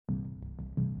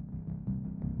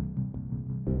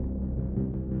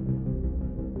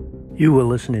You were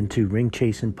listening to Ring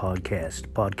Chasing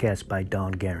podcast by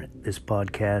Don Garrett. This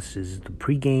podcast is the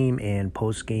pregame and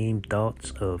postgame thoughts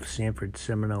of Sanford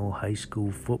Seminole High School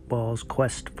football's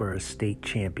quest for a state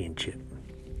championship.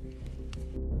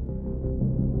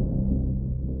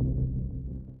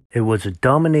 It was a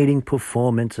dominating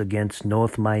performance against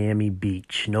North Miami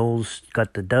Beach. Noles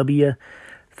got the W,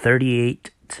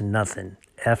 38-0.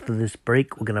 After this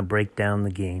break, we're going to break down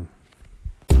the game.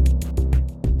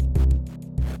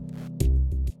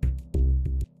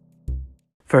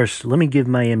 First, let me give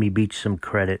Miami Beach some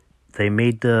credit. They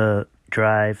made the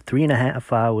drive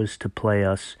 3.5 hours to play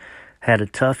us, had a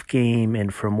tough game,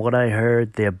 and from what I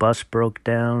heard, their bus broke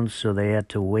down, so they had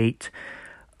to wait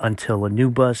until a new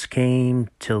bus came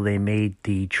till they made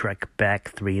the trek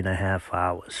back 3.5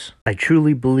 hours. I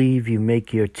truly believe you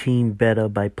make your team better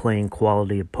by playing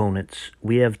quality opponents.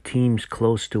 We have teams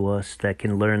close to us that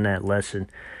can learn that lesson.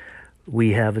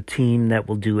 We have a team that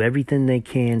will do everything they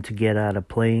can to get out of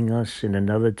playing us, and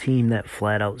another team that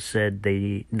flat out said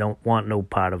they don't want no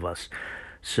part of us.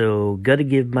 So, got to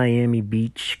give Miami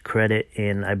Beach credit,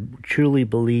 and I truly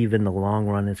believe in the long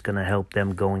run it's going to help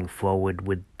them going forward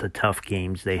with the tough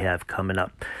games they have coming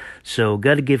up. So,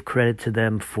 got to give credit to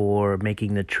them for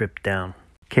making the trip down.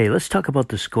 Okay, let's talk about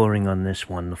the scoring on this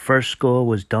one. The first score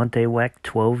was Dante Wack,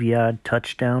 12-yard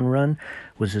touchdown run.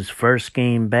 Was his first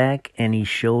game back, and he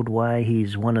showed why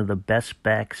he's one of the best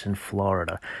backs in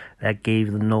Florida. That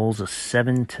gave the Noles a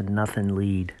 7-0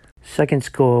 lead. Second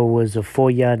score was a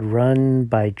 4-yard run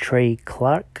by Trey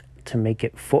Clark to make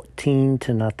it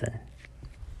 14-0.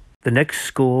 The next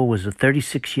score was a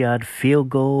 36-yard field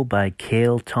goal by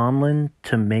Cale Tomlin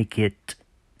to make it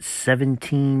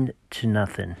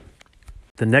 17-0.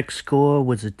 The next score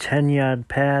was a 10-yard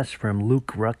pass from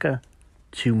Luke Rucker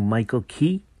to Michael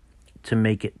Key to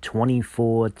make it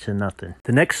 24-0.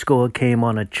 The next score came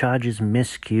on a Chargers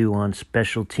miscue on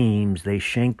special teams. They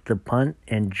shanked the punt,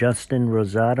 and Justin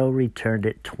Rosado returned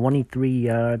it 23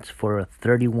 yards for a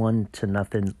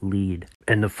 31-0 lead.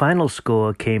 And the final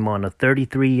score came on a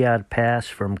 33-yard pass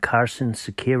from Carson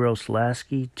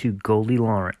Sekiros-Lasky to Goldie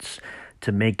Lawrence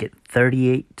to make it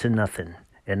 38-0.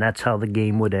 And that's how the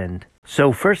game would end.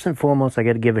 So first and foremost, I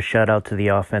got to give a shout out to the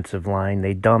offensive line.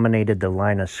 They dominated the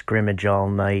line of scrimmage all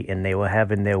night, and they were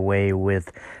having their way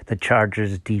with the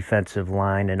Chargers' defensive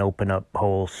line and open up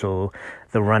holes. So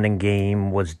the running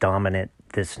game was dominant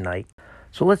this night.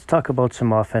 So let's talk about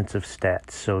some offensive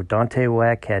stats. So Dante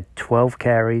Wack had 12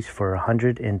 carries for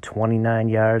 129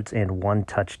 yards and 1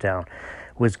 touchdown.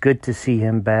 It was good to see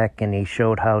him back, and he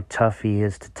showed how tough he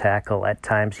is to tackle. At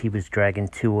times he was dragging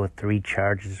 2 or 3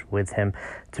 charges with him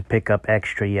to pick up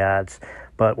extra yards.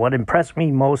 But what impressed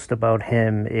me most about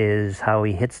him is how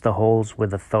he hits the holes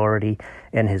with authority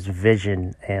and his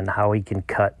vision, and how he can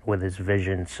cut with his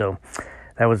vision. So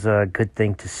that was a good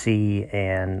thing to see,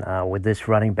 and with this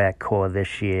running back core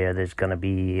this year, there's going to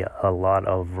be a lot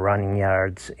of running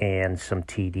yards and some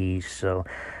TDs. So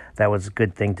that was a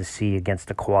good thing to see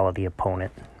against a quality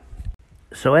opponent.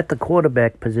 So at the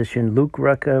quarterback position, Luke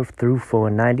Rucker threw for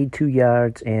 92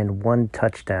 yards and 1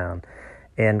 touchdown.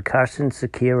 And Carson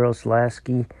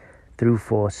Sekiros-Lasky threw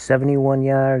for 71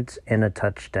 yards and a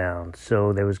touchdown.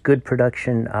 So there was good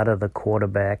production out of the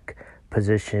quarterback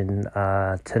position.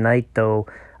 Tonight, though,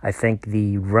 I think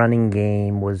the running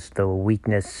game was the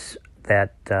weakness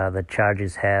that the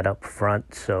Chargers had up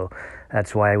front. So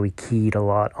that's why we keyed a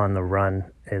lot on the run,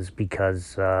 is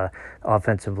because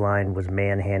offensive line was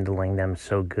manhandling them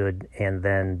so good, and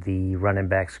then the running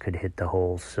backs could hit the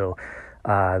holes. So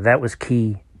that was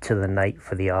key to the night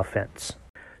for the offense.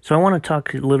 So I want to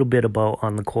talk a little bit about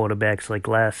on the quarterbacks.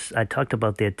 I talked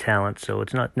about their talent, so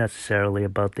it's not necessarily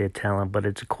about their talent, but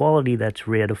it's a quality that's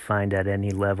rare to find at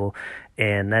any level,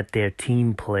 and that they're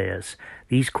team players.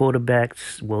 These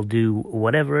quarterbacks will do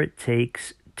whatever it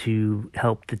takes to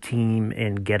help the team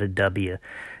and get a W.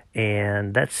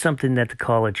 And that's something that the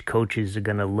college coaches are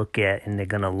going to look at and they're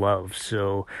going to love.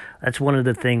 So that's one of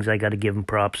the things I got to give them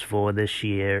props for this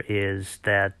year, is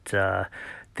that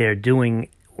they're doing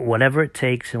whatever it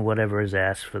takes and whatever is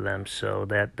asked for them. So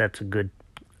that's a good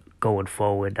going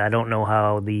forward. I don't know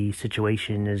how the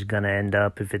situation is going to end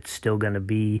up, if it's still going to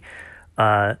be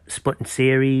splitting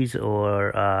series,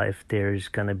 or if there's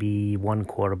going to be one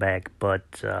quarterback.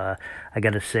 But I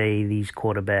got to say, these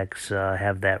quarterbacks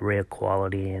have that rare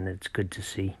quality, and it's good to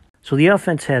see. So the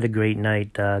offense had a great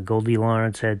night. Goldie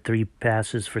Lawrence had 3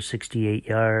 passes for 68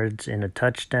 yards and a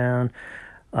touchdown.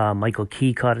 Michael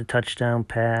Key caught a touchdown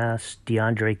pass.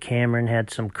 DeAndre Cameron had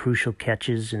some crucial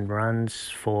catches and runs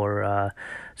for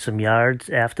some yards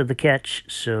after the catch.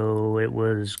 So it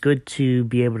was good to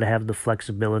be able to have the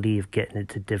flexibility of getting it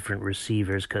to different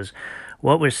receivers, because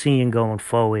what we're seeing going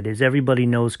forward is everybody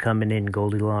knows coming in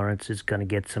Goldie Lawrence is going to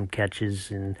get some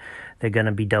catches, and they're going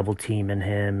to be double teaming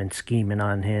him and scheming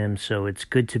on him. So it's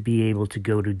good to be able to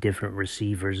go to different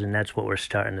receivers, and that's what we're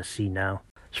starting to see now.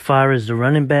 As far as the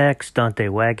running backs, Dante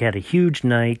Wag had a huge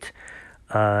night,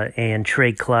 and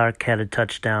Trey Clark had a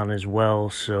touchdown as well.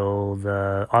 So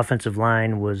the offensive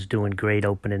line was doing great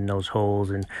opening those holes,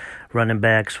 and running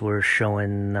backs were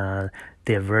showing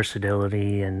their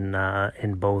versatility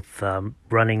in both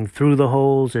running through the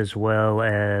holes as well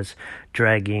as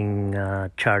dragging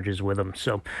charges with them.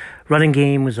 So running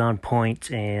game was on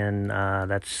point, and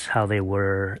that's how they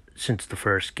were since the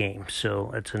first game.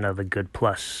 So that's another good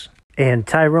plus. And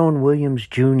Tyrone Williams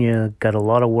Jr. got a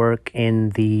lot of work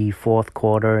in the fourth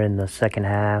quarter, in the second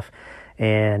half,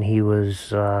 and he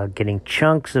was getting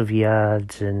chunks of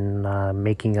yards and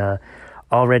making a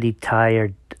already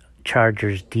tired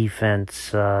Chargers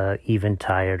defense even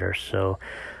tireder. So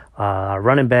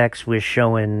running backs, we're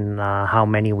showing how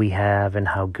many we have and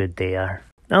how good they are.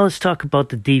 Now let's talk about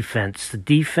the defense. The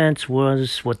defense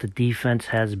was what the defense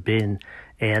has been,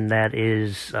 and that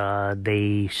is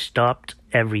they stopped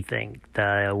everything.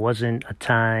 There wasn't a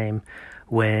time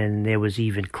when there was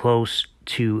even close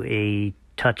to a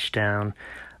touchdown.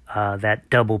 That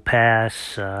double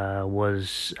pass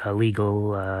was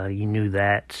illegal. You knew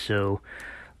that. So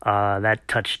that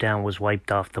touchdown was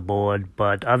wiped off the board.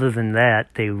 But other than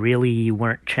that, they really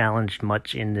weren't challenged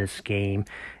much in this game,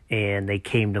 and they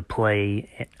came to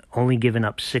play, only giving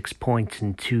up 6 points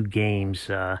in 2 games.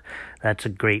 That's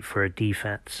great for a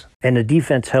defense. And the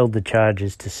defense held the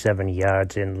Chargers to 70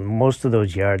 yards, and most of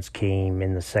those yards came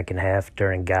in the second half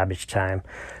during garbage time.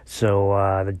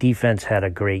 So the defense had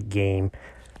a great game.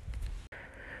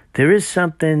 There is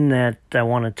something that I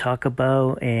want to talk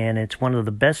about, and it's one of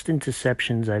the best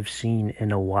interceptions I've seen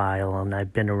in a while. And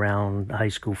I've been around high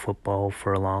school football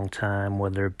for a long time,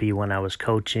 whether it be when I was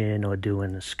coaching or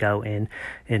doing the scouting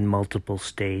in multiple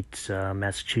states,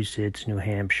 Massachusetts, New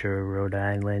Hampshire, Rhode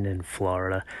Island, and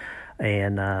Florida.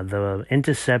 And the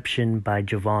interception by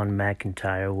Javon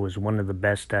McIntyre was one of the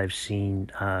best I've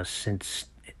seen since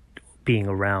being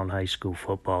around high school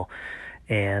football.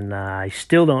 And I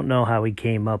still don't know how he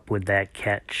came up with that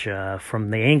catch.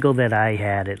 From the angle that I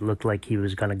had, it looked like he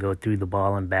was going to go through the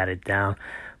ball and bat it down.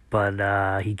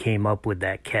 But he came up with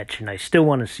that catch, and I still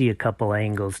want to see a couple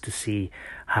angles to see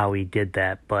how he did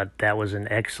that. But that was an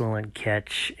excellent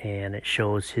catch, and it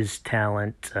shows his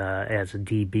talent as a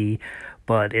DB.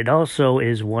 But it also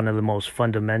is one of the most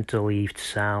fundamentally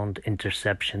sound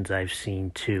interceptions I've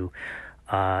seen, too.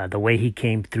 The way he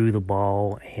came through the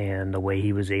ball and the way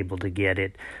he was able to get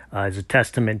it is a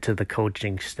testament to the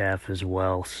coaching staff as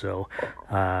well. So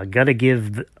got to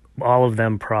give all of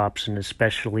them props, and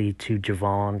especially to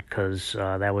Javon, because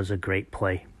that was a great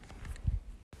play.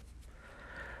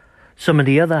 Some of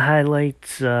the other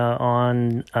highlights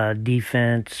on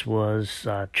defense was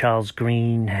Charles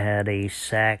Green had a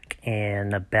sack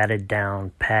and a batted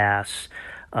down pass.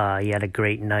 He had a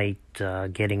great night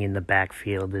getting in the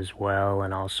backfield as well,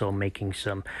 and also making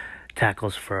some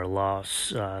tackles for a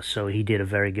loss. So he did a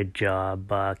very good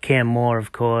job. Cam Moore,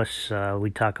 of course,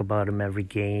 we talk about him every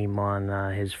game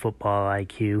on his football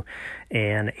IQ,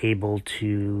 and able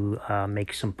to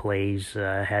make some plays.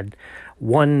 Had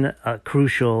one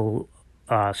crucial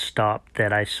stop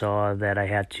that I saw that I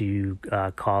had to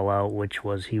call out, which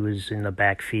was he was in the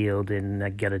backfield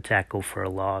and get a tackle for a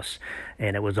loss,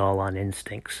 and it was all on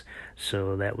instincts.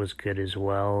 So that was good as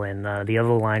well. And the other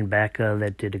linebacker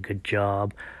that did a good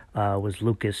job was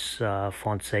Lucas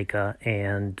Fonseca,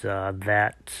 and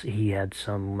that he had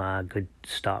some good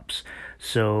stops.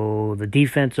 So the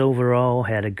defense overall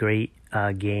had a great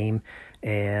game,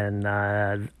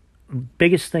 and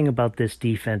biggest thing about this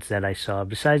defense that I saw,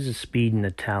 besides the speed and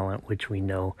the talent, which we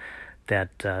know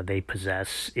that they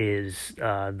possess, is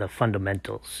the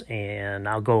fundamentals. And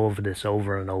I'll go over this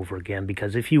over and over again,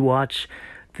 because if you watch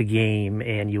the game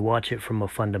and you watch it from a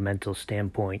fundamental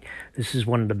standpoint, this is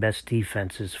one of the best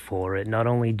defenses for it. Not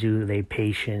only do they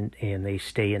patient and they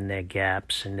stay in their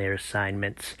gaps and their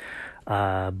assignments,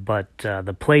 but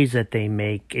the plays that they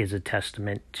make is a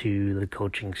testament to the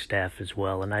coaching staff as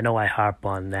well. And I know I harp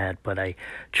on that, but I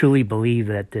truly believe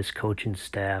that this coaching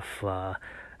staff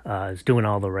is doing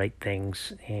all the right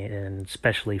things, and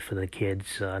especially for the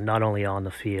kids, not only on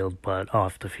the field but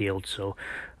off the field. So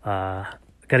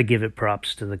got to give it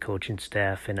props to the coaching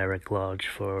staff and Eric Lodge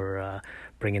for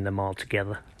bringing them all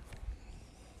together.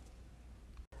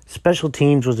 Special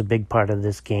teams was a big part of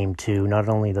this game, too. Not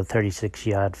only the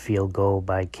 36-yard field goal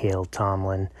by Cale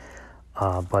Tomlin,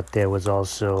 but there was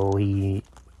also, he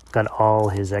got all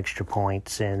his extra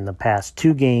points. In the past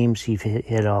 2 games, he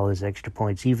hit all his extra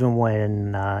points, even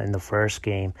when in the first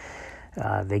game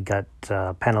they got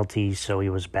penalties, so he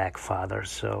was back farther.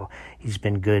 So he's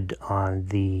been good on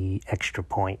the extra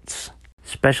points.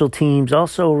 Special teams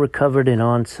also recovered an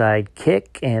onside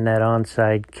kick, and that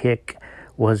onside kick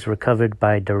was recovered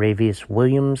by Daravius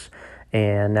Williams,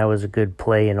 and that was a good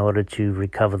play in order to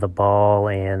recover the ball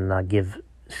and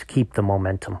keep the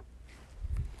momentum.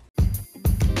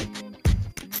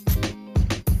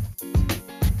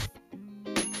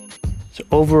 So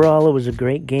overall, it was a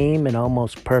great game, an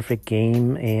almost perfect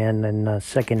game, and in the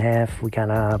second half, we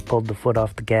kind of pulled the foot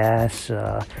off the gas,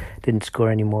 didn't score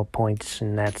any more points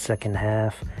in that second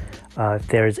half. If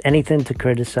there's anything to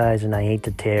criticize, and I hate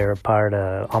to tear apart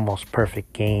a almost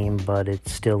perfect game, but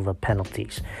it's still the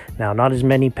penalties. Now, not as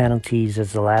many penalties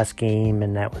as the last game,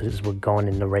 and we're going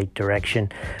in the right direction,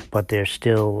 but there's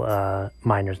still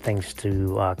minor things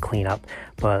to clean up.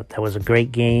 But that was a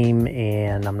great game,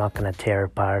 and I'm not going to tear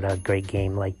apart a great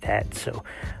game like that. So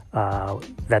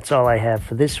that's all I have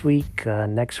for this week.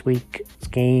 Next week's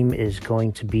game is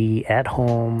going to be at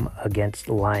home against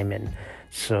Lyman.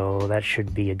 So that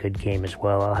should be a good game as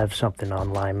well. I'll have something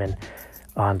on Lyman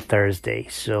on Thursday.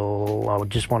 So I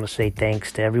just want to say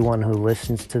thanks to everyone who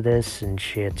listens to this and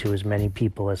share to as many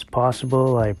people as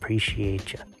possible. I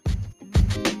appreciate you.